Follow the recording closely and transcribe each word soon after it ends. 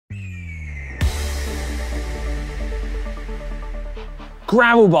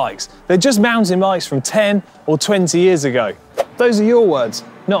gravel bikes. They're just mountain bikes from 10 or 20 years ago. Those are your words,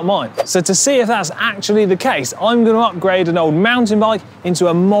 not mine. So to see if that's actually the case, I'm going to upgrade an old mountain bike into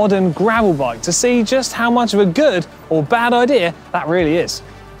a modern gravel bike to see just how much of a good or bad idea that really is.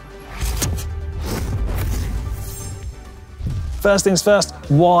 First things first,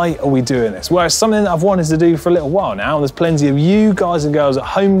 why are we doing this? Well, it's something that I've wanted to do for a little while now. There's plenty of you guys and girls at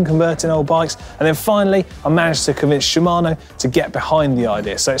home converting old bikes, and then finally I managed to convince Shimano to get behind the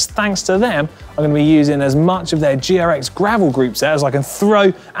idea. So it's thanks to them I'm going to be using as much of their GRX gravel group set as I can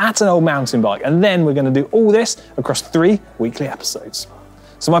throw at an old mountain bike, and then we're going to do all this across 3 weekly episodes.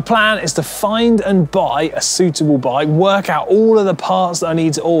 So my plan is to find and buy a suitable bike, work out all of the parts that I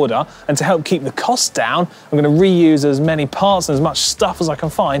need to order, and to help keep the costs down, I'm going to reuse as many parts and as much stuff as I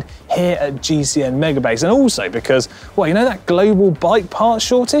can find here at GCN Megabase. And also because, well, you know that global bike parts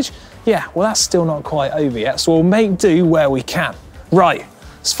shortage? Yeah, well, that's still not quite over yet, so we'll make do where we can. Right,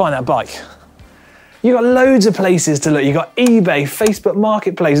 let's find that bike. You've got loads of places to look. You've got eBay, Facebook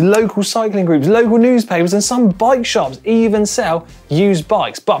Marketplace, local cycling groups, local newspapers, and some bike shops even sell used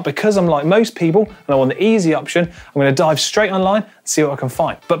bikes. But because I'm like most people and I want the easy option, I'm going to dive straight online and see what I can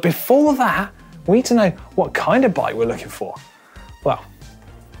find. But before that, we need to know what kind of bike we're looking for. Well,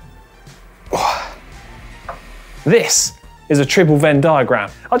 this is a triple Venn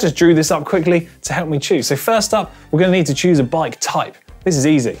diagram. I just drew this up quickly to help me choose. So first up, we're going to need to choose a bike type. This is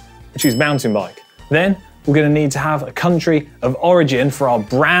easy. We choose mountain bike. Then we're going to need to have a country of origin for our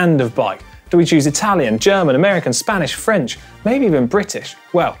brand of bike. Do we choose Italian, German, American, Spanish, French, maybe even British?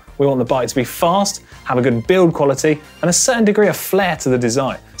 Well, we want the bike to be fast, have a good build quality, and a certain degree of flair to the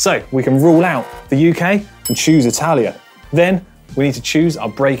design. So we can rule out the UK and choose Italian. Then we need to choose our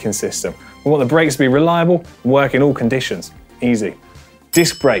braking system. We want the brakes to be reliable and work in all conditions. Easy.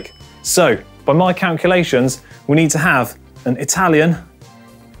 Disc brake. So by my calculations, we need to have an Italian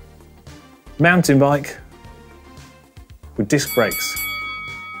mountain bike with disc brakes.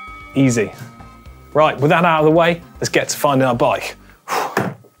 Easy. Right, with that out of the way, let's get to finding our bike.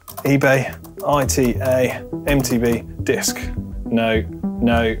 eBay, ITA, MTB, disc. No,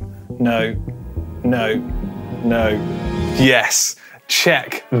 no, no, no, no. Yes,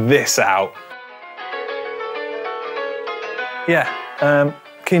 check this out. Yeah,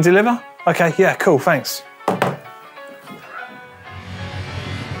 can you deliver? Okay, yeah, cool, thanks.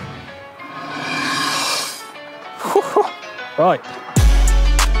 Right.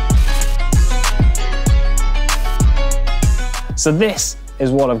 So this is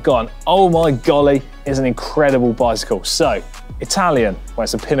what I've got. Oh my golly, it's an incredible bicycle. So, Italian, well,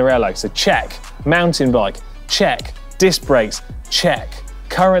 it's a Pinarello, so check. Mountain bike, check. Disc brakes, check.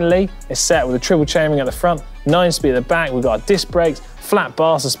 Currently, it's set with a triple chainring at the front, 9-speed at the back. We've got our disc brakes, flat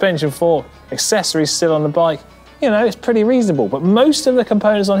bar, suspension fork, accessories still on the bike. You know, it's pretty reasonable, but most of the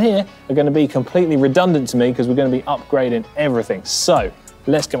components on here are going to be completely redundant to me because we're going to be upgrading everything. So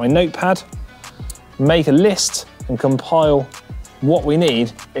let's get my notepad, make a list and compile what we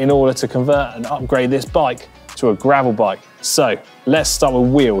need in order to convert and upgrade this bike to a gravel bike. So let's start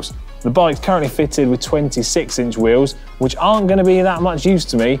with wheels. The bike's currently fitted with 26-inch wheels, which aren't going to be that much use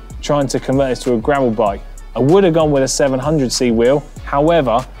to me trying to convert this to a gravel bike. I would have gone with a 700C wheel.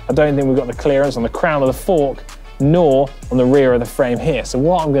 However, I don't think we've got the clearance on the crown of the fork nor on the rear of the frame here. So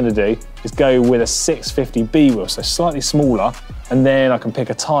what I'm going to do is go with a 650B wheel, so slightly smaller, and then I can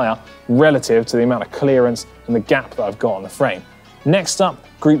pick a tyre relative to the amount of clearance and the gap that I've got on the frame. Next up,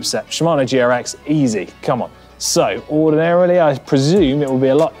 group set, Shimano GRX, easy, come on. So ordinarily, I presume it will be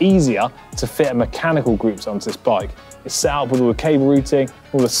a lot easier to fit a mechanical group set onto this bike. It's set up with all the cable routing,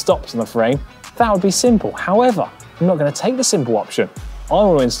 all the stops on the frame. That would be simple. However, I'm not going to take the simple option. I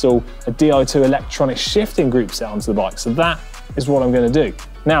want to install a Di2 electronic shifting group set onto the bike, so that is what I'm going to do.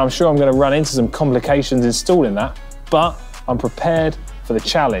 Now, I'm sure I'm going to run into some complications installing that, but I'm prepared for the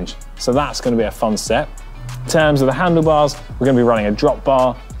challenge, so that's going to be a fun step. In terms of the handlebars, we're going to be running a drop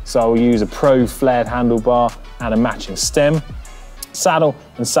bar, so I'll use a Pro flared handlebar and a matching stem. Saddle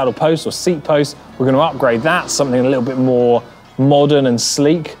and saddle post or seat post, we're going to upgrade that, something a little bit more modern and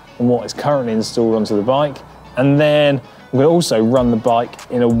sleek than what is currently installed onto the bike. And then we'll also run the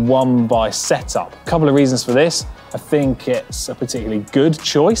bike in a 1x setup. A couple of reasons for this. I think it's a particularly good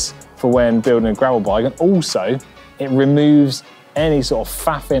choice for when building a gravel bike, and also it removes any sort of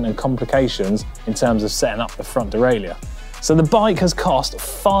faffing and complications in terms of setting up the front derailleur. So the bike has cost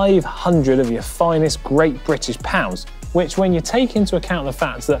 500 of your finest Great British pounds, which when you take into account the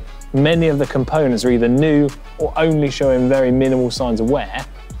fact that many of the components are either new or only showing very minimal signs of wear,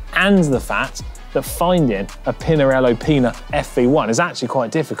 and the fact that finding a Pinarello Pina FV1 is actually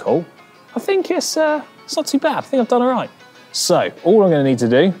quite difficult, I think it's not too bad. I think I've done all right. So all I'm going to need to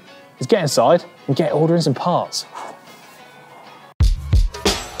do is get inside and get ordering some parts.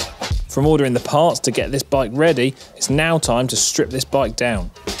 From ordering the parts to get this bike ready, it's now time to strip this bike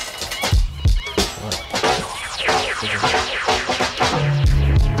down.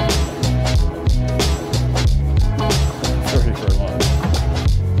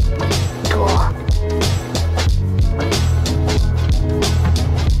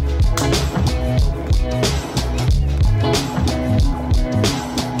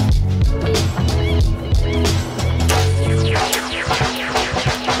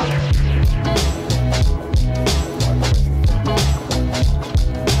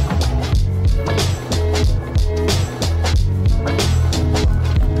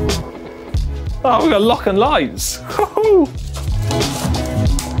 Oh, we've got lock and lights. I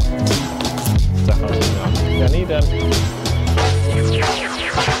need them.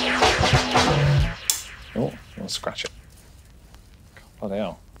 Oh, I'll scratch it. Bloody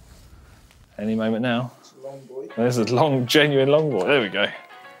hell. Any moment now. Long boy. This is a long, genuine long boy. There we go.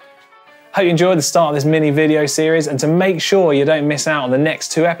 Hope you enjoyed the start of this mini video series, and to make sure you don't miss out on the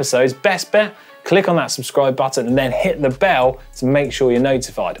next 2 episodes, best bet, click on that subscribe button and then hit the bell to make sure you're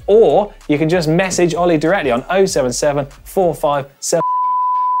notified. Or you can just message Ollie directly on 077 457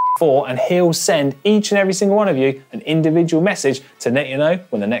 and he'll send each and every single one of you an individual message to let you know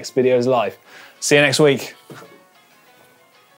when the next video is live. See you next week.